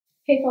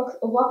Hey folks,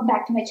 welcome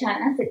back to my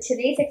channel. So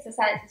today's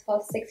exercise is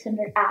called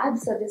 600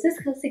 abs. So this is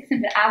called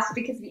 600 abs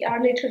because we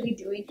are literally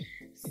doing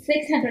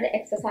 600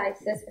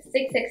 exercises,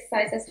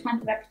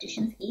 100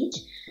 repetitions each.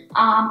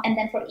 And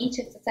then for each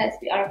exercise,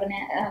 we are going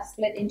to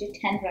split into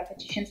 10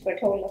 repetitions for a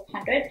total of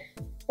 100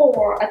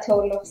 or a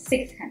total of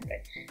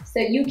 600. So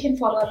you can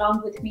follow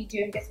along with me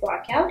during this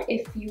workout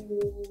if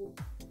you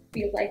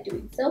feel like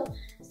doing so.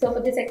 So for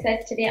this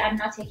exercise today, I'm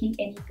not taking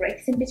any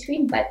breaks in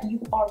between, but you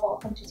are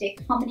welcome to take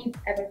how many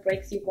ever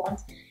breaks you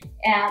want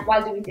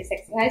while doing this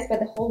exercise. But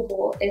the whole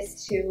goal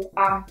is to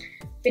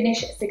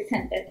finish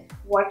 600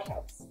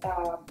 workouts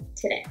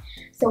today.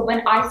 So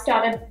when I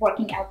started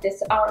working out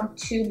this around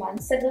 2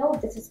 months ago,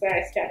 this is where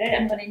I started.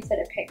 I'm going to insert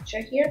a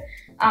picture here,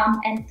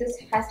 and this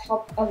has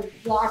helped a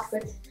lot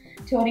with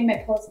toning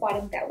my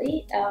postpartum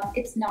belly.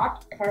 It's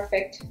not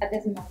perfect at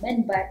this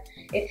moment, but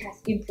it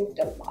has improved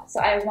a lot. So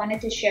I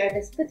wanted to share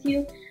this with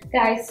you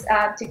guys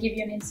to give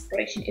you an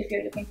inspiration if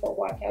you're looking for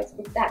workouts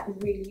that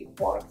really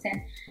works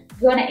and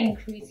gonna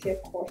increase your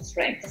core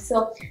strength.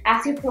 So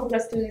as you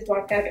progress through this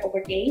workout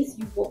over days,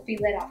 you will feel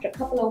that after a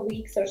couple of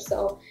weeks or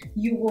so,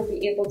 you will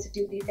be able to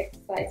do these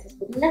exercises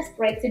with less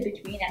breaks in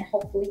between and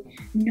hopefully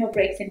no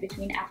breaks in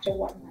between after 1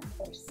 month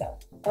or so.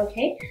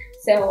 Okay,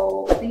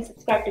 so please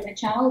subscribe to my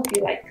channel if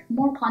you like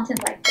more content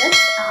like this.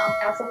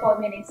 Also follow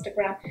me on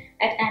Instagram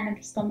at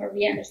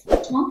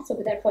Ann_Maria_Tom. So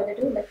without further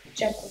ado, let's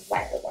jump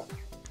right over.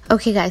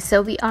 Okay guys,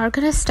 so we are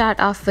gonna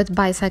start off with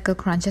bicycle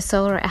crunches.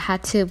 So I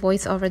had to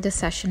voice over the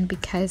session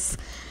because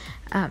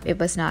it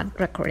was not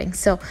recording.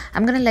 So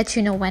I'm gonna let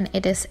you know when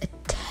it is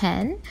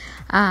 10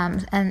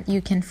 and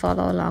you can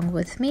follow along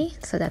with me.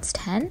 So that's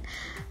 10.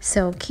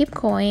 So keep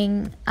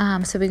going.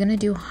 So we're gonna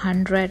do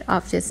 100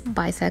 of these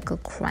bicycle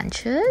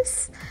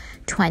crunches,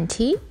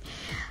 20.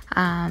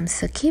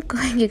 So keep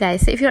going, you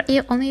guys. If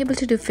you're only able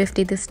to do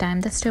 50 this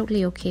time, that's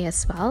totally okay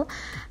as well.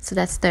 So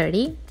that's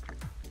 30.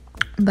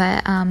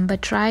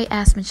 But try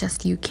as much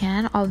as you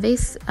can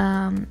always.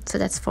 So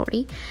that's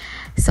 40.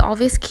 So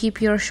always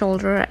keep your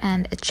shoulder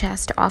and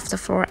chest off the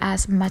floor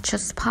as much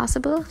as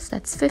possible. So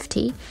that's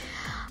 50.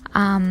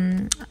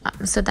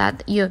 So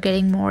that you're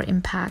getting more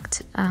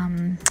impact.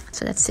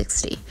 So that's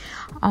 60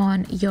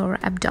 on your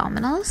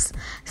abdominals.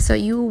 So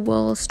you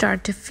will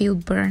start to feel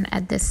burn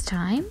at this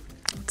time.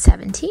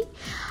 70.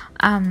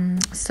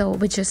 So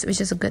which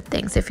is a good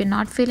thing. So if you're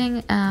not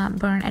feeling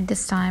burn at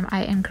this time,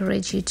 I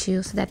encourage you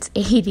to, so that's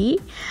 80,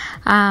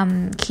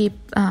 keep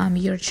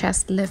your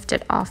chest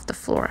lifted off the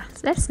floor.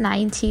 So that's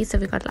 90. So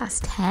we got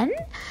last 10.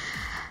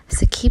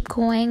 So keep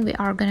going. We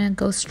are gonna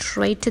go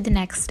straight to the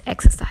next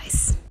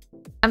exercise.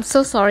 I'm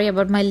so sorry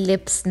about my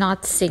lips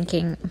not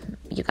syncing,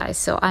 you guys.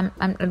 So I'm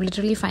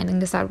literally finding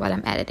this out while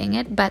I'm editing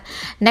it. But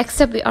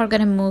next up, we are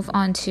gonna move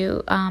on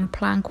to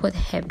plank with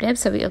hip dip.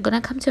 So we are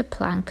gonna come to a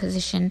plank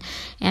position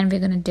and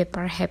we're gonna dip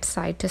our hips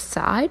side to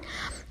side.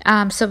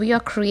 So we are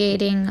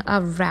creating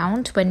a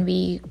round when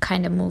we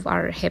kind of move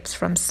our hips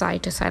from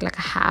side to side, like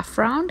a half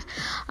round.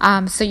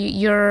 So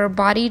your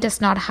body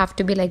does not have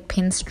to be like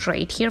pinned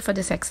straight here for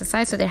this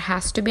exercise. So there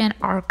has to be an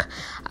arc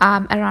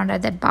around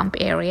at that bump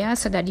area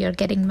so that you're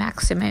getting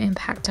maximum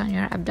impact on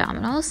your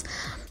abdominals.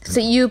 So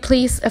you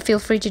please feel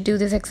free to do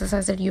this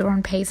exercise at your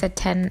own pace at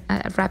 10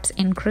 reps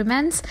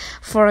increments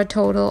for a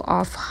total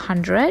of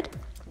 100.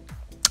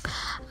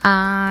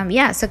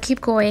 Yeah, so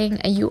keep going.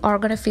 You are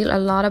gonna feel a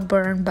lot of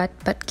burn,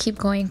 but keep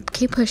going,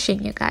 keep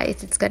pushing, you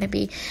guys. It's gonna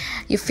be,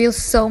 you feel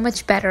so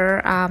much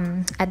better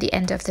at the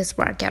end of this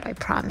workout. I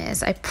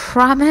promise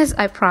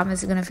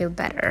you're gonna feel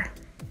better.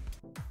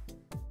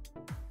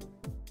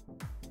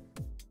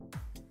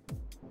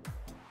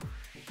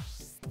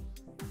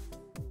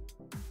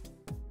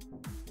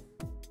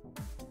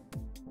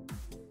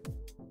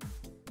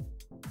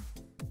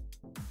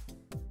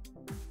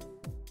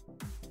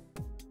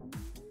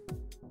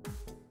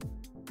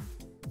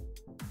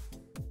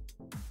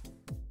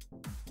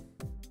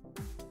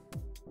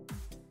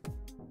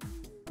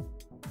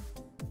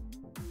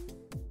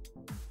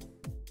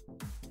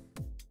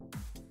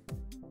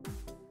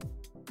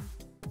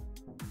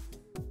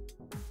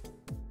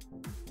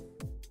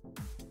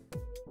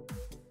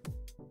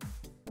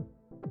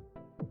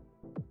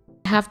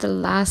 Have the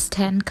last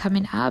 10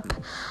 coming up.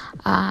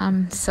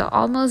 So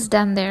almost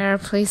done there.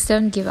 Please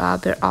don't give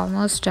up. We're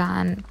almost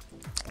done.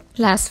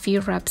 Last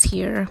few reps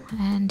here,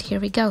 and here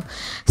we go.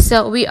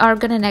 So we are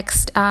gonna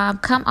next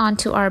come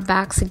onto our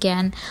backs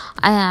again,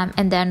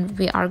 and then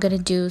we are gonna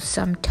do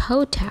some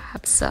toe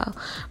taps. So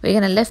we're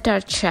gonna lift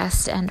our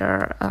chest and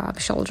our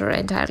shoulder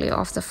entirely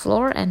off the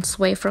floor and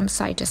sway from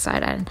side to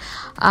side and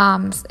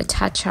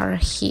touch our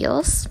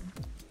heels.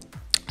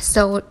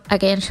 So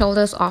again,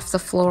 shoulders off the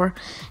floor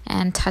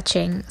and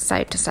touching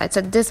side to side.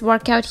 So this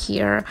workout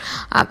here,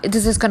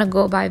 this is gonna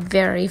go by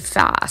very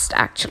fast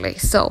actually.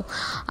 So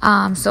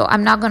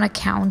I'm not gonna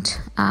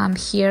count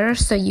here,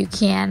 so you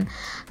can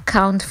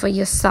count for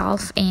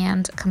yourself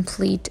and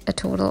complete a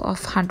total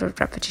of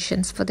 100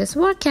 repetitions for this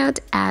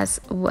workout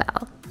as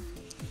well.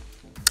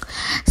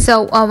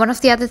 So one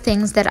of the other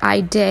things that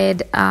I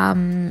did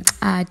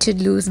to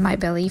lose my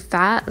belly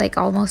fat, like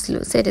almost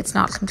lose it, it's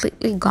not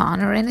completely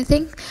gone or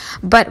anything,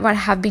 but what I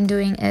have been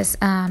doing is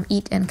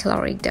eat in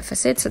caloric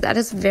deficit. So that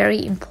is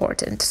very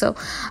important. So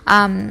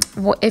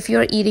if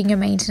you're eating your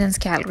maintenance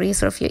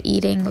calories, or if you're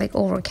eating like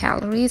over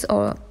calories,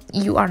 or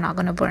you are not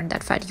going to burn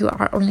that fat, you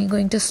are only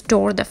going to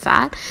store the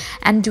fat,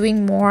 and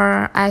doing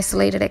more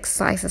isolated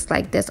exercises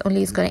like this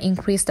only is going to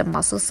increase the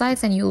muscle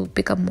size and you'll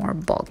become more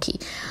bulky.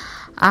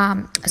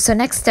 So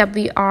next step,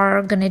 we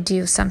are gonna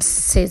do some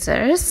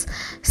scissors.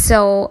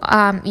 So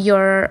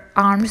your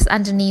arms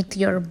underneath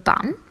your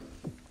bum,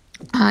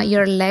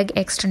 your leg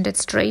extended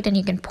straight, and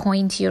you can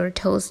point your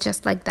toes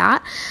just like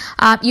that.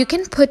 You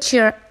can put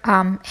your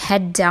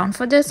head down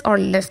for this, or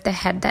lift the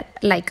head that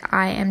like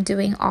I am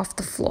doing off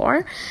the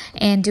floor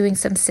and doing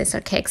some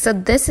scissor kicks. So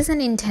this is an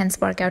intense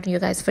workout, you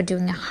guys, for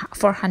doing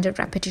 400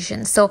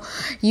 repetitions. So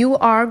you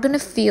are gonna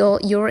feel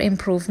your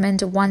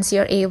improvement once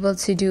you're able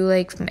to do,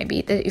 like, maybe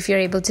if you're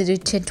able to do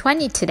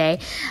 20 today,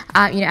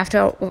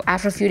 after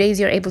a few days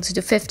you're able to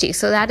do 50.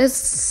 So that is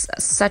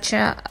such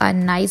a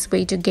nice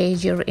way to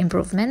gauge your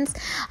improvements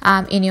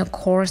in your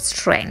core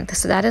strength.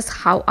 So that is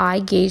how I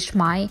gauged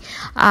my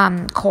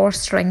core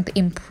strength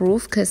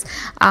improve, because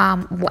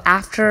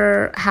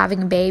after having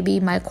a baby,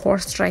 my core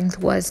strength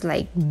was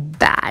like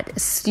bad,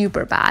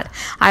 super bad.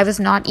 I was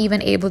not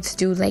even able to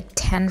do like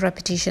 10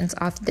 repetitions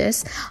of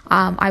this.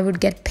 I would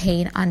get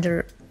pain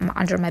under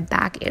my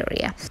back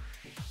area.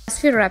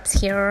 Few reps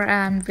here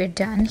and we're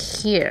done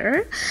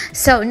here.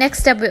 So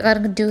next up, we're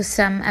gonna do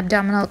some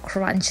abdominal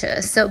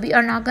crunches. So we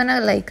are not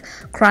gonna like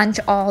crunch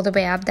all the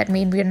way up. That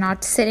means we're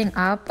not sitting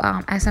up.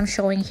 As I'm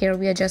showing here,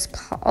 we are just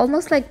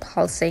almost like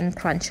pulsing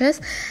crunches.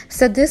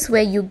 So this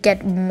way you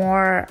get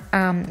more,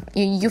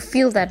 you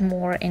feel that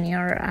more in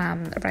your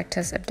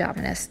rectus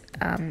abdominis,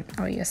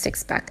 or your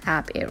six-pack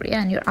ab area,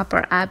 and your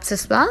upper abs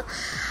as well.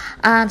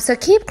 So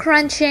keep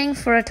crunching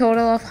for a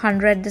total of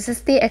 100. This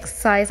is the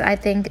exercise I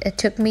think it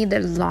took me the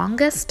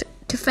longest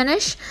to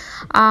finish.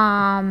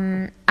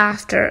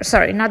 After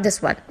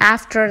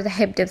the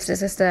hip dips,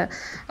 this is the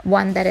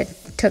one that it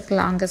took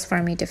longest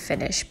for me to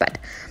finish. But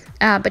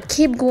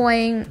keep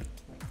going.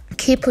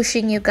 Keep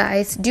pushing, you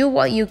guys. Do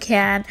what you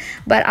can,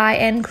 but I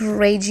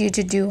encourage you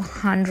to do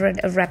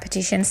 100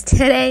 repetitions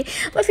today.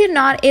 But if you're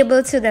not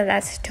able to, then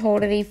that's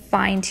totally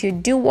fine too.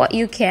 Do what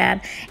you can,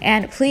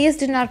 and please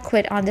do not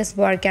quit on this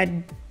workout.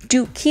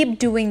 Keep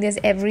doing this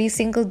every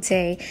single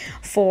day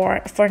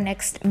for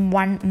next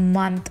 1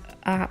 month,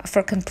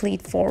 for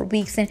complete 4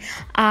 weeks, and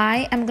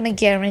I am gonna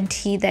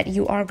guarantee that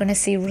you are gonna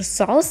see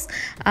results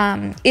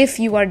if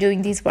you are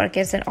doing these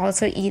workouts and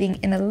also eating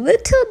in a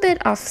little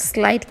bit of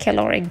slight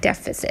caloric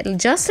deficit,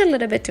 just a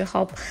little bit to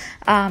help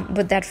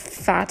with that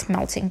fat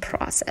melting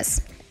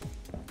process.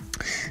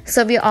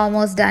 So we're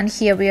almost done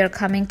here. We are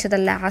coming to the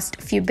last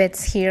few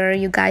bits here,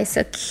 you guys.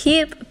 So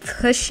keep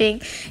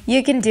pushing.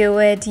 You can do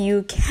it.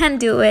 You can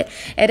do it.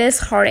 It is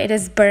hard. It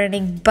is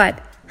burning, but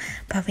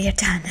we are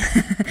done.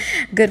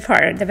 Good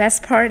part. The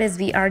best part is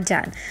we are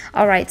done.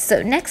 All right.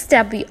 So next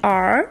step, we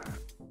are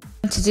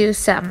to do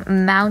some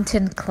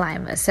mountain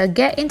climbers. So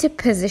get into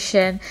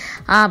position.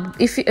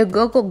 If you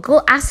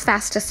go as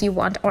fast as you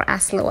want or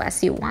as slow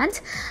as you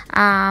want,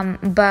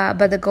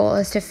 but the goal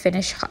is to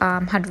finish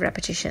 100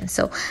 repetitions.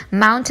 So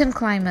mountain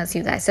climbers,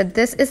 you guys. So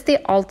this is the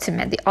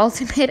ultimate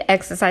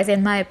exercise,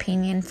 in my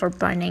opinion, for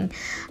burning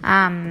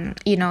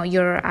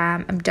your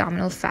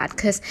abdominal fat,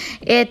 because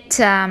it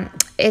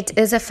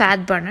is a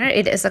fat burner.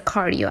 It is a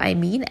cardio, I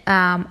mean,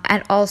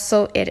 and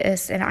also it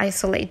is an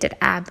isolated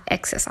ab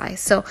exercise.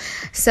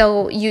 So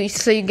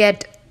you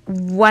get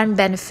one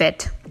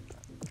benefit.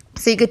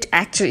 So you get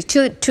actually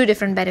two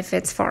different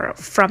benefits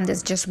from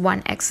this just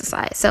one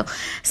exercise. So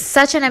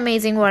such an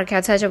amazing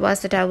workout, such a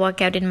versatile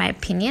workout, in my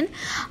opinion.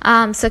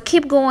 So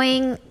keep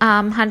going.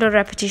 100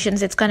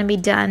 repetitions, it's going to be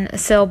done.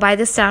 So by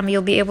this time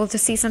you'll be able to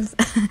see some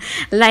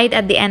light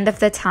at the end of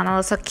the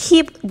tunnel. So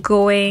keep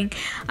going,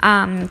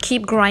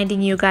 keep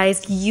grinding, you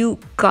guys. You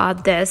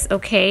got this,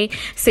 okay?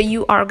 So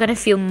you are going to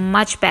feel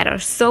much better,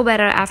 so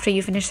better after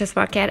you finish this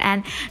workout.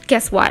 And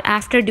guess what?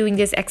 After doing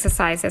these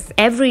exercises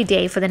every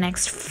day for the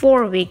next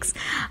 4 weeks,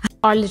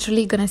 are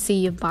literally gonna see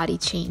your body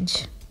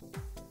change.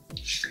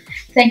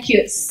 Thank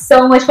you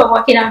so much for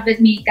working out with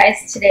me,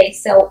 guys, today.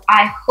 So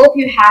I hope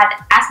you had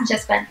as much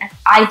as fun as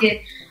I did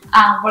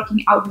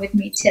working out with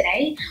me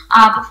today.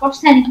 Before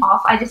signing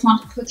off, I just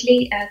want to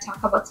quickly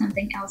talk about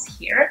something else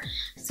here.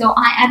 So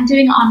I am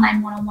doing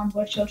online one-on-one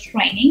virtual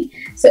training.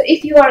 So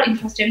if you are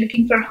interested,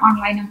 looking for an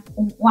online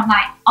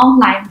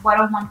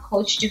one-on-one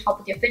coach to help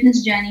with your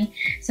fitness journey,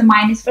 so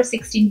mine is for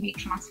 16-week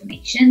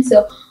transformation.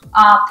 So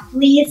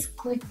please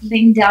click the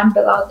link down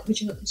below,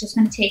 which is just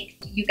going to take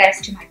you guys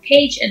to my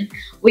page, and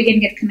we can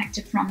get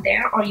connected from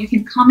there, or you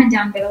can comment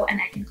down below and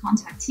I can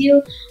contact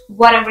you,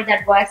 whatever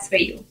that works for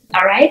you.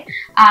 All right.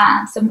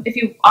 So if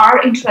you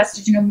are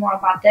interested to know more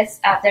about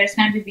this, there's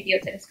going to be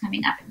videos that is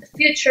coming up in the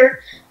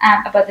future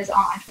about this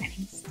online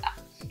training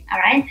stuff. All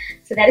right.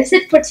 So that is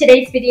it for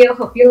today's video.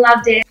 Hope you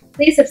loved it.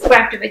 please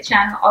subscribe to my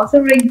channel.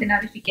 Also ring the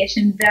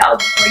notification bell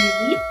before you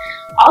leave.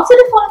 Also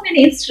to follow me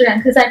on Instagram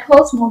because I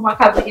post more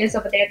workout videos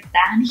over there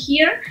than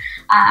here.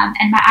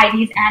 And my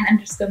ID is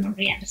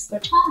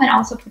Ann_Marie_Tom, and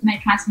also put my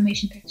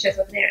transformation pictures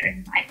over there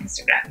in my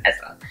Instagram as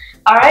well.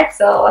 Alright,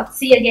 so let's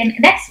see you again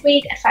next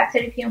week at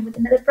 5:30 p.m. with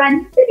another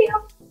brand new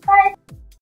video. Bye!